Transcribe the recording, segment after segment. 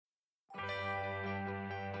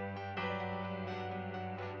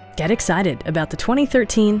Get excited about the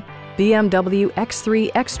 2013 BMW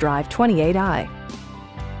X3 xDrive28i.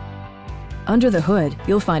 Under the hood,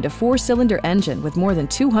 you'll find a 4-cylinder engine with more than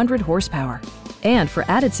 200 horsepower. And for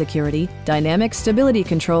added security, dynamic stability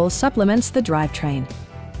control supplements the drivetrain.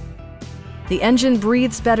 The engine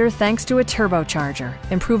breathes better thanks to a turbocharger,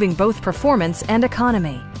 improving both performance and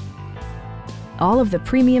economy. All of the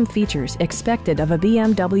premium features expected of a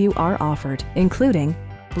BMW are offered, including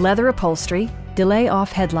leather upholstery,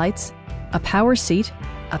 delay-off headlights, a power seat,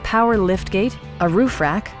 a power liftgate, a roof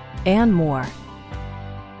rack, and more.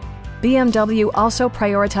 BMW also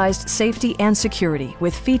prioritized safety and security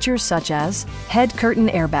with features such as head curtain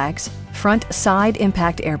airbags, front side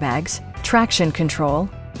impact airbags, traction control,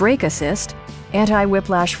 brake assist,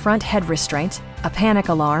 anti-whiplash front head restraints, a panic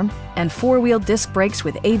alarm, and 4-wheel disc brakes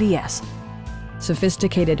with ABS.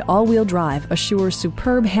 Sophisticated all-wheel drive assures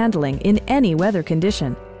superb handling in any weather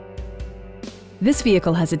condition. This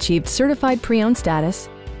vehicle has achieved certified pre-owned status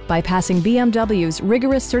by passing BMW's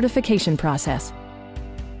rigorous certification process.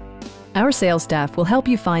 Our sales staff will help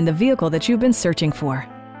you find the vehicle that you've been searching for.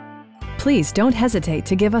 Please don't hesitate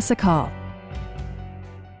to give us a call.